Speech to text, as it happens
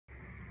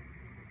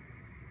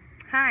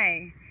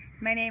Hi,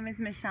 my name is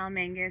Michelle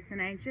Mangus,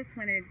 and I just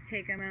wanted to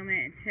take a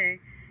moment to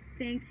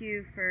thank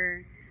you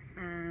for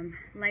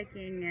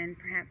liking and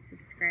perhaps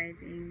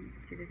subscribing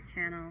to this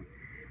channel.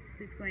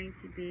 This is going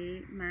to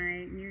be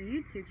my new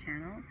YouTube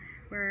channel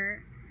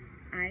where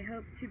I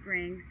hope to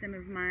bring some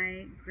of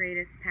my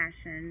greatest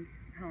passions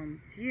home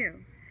to you.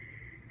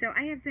 So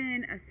I have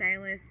been a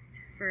stylist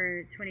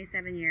for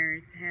 27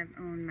 years, have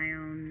owned my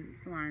own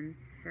salons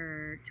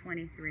for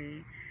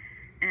 23,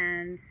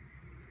 and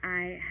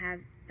I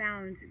have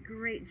found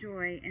great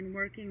joy in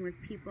working with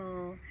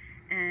people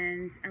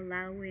and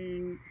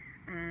allowing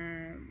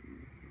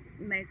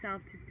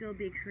myself to still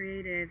be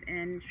creative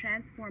and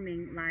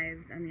transforming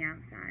lives on the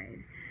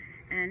outside.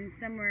 And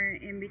somewhere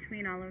in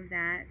between all of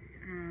that,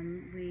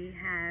 we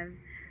have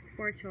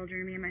 4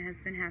 children. Me and my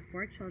husband have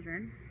 4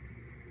 children,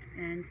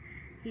 and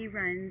he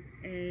runs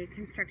a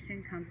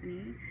construction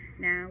company.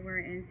 Now we're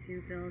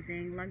into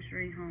building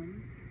luxury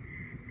homes.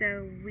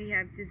 So we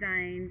have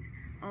designed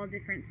all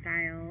different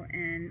style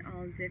and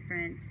all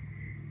different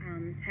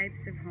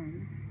types of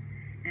homes.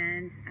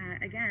 And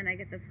again, I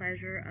get the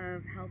pleasure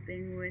of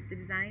helping with the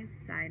design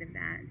side of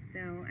that. So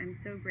I'm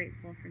so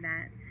grateful for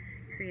that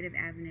creative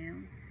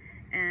avenue.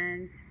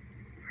 And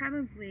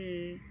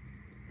probably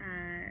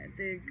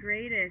the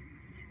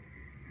greatest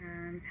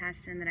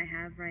passion that I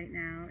have right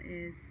now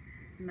is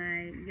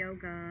my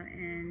yoga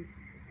and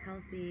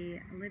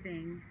healthy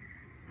living.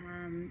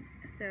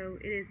 So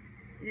it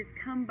has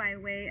come by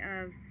way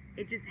of,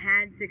 it just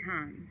had to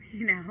come,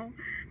 you know.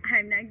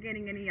 I'm not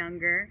getting any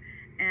younger,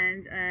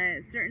 and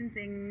certain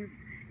things,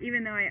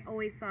 even though I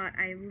always thought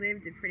I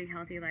lived a pretty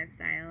healthy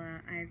lifestyle,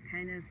 I've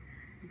kind of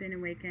been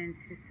awakened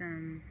to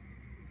some,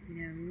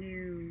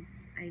 new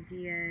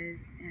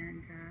ideas,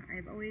 and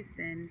I've always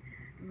been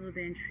a little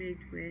bit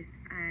intrigued with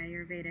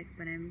Ayurvedic,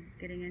 but I'm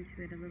getting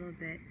into it a little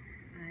bit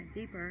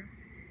deeper.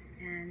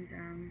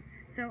 And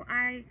so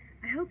I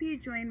hope you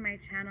join my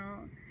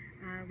channel.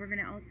 We're going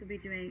to also be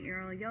doing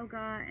aerial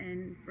yoga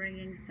and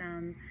bringing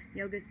some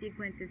yoga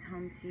sequences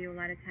home to you. A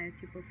lot of times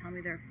people tell me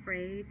they're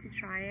afraid to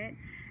try it,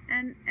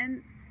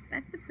 and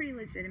that's a pretty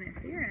legitimate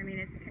fear. I mean,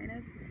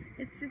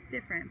 it's just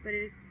different, but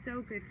it is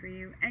so good for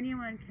you.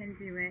 Anyone can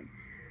do it.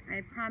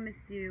 I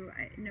promise you,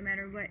 no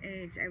matter what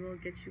age, I will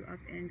get you up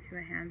into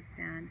a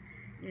handstand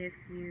if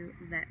you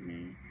let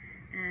me.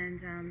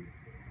 And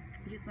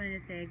I just wanted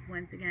to say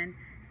once again,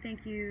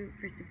 thank you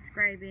for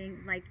subscribing,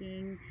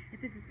 liking.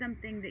 If this is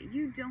something that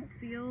you don't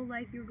feel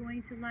like you're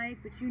going to like,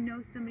 but you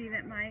know somebody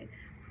that might,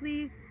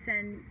 please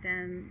send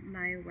them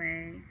my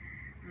way.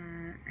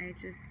 I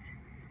just,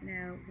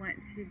 want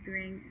to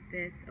bring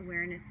this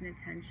awareness and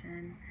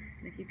attention.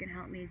 And if you can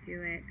help me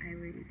do it, I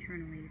would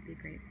eternally be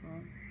grateful.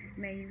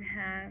 May you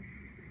have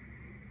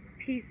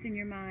peace in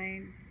your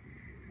mind,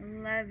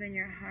 love in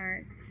your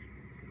heart,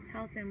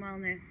 health and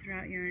wellness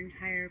throughout your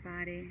entire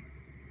body.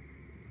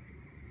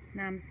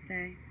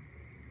 Namaste.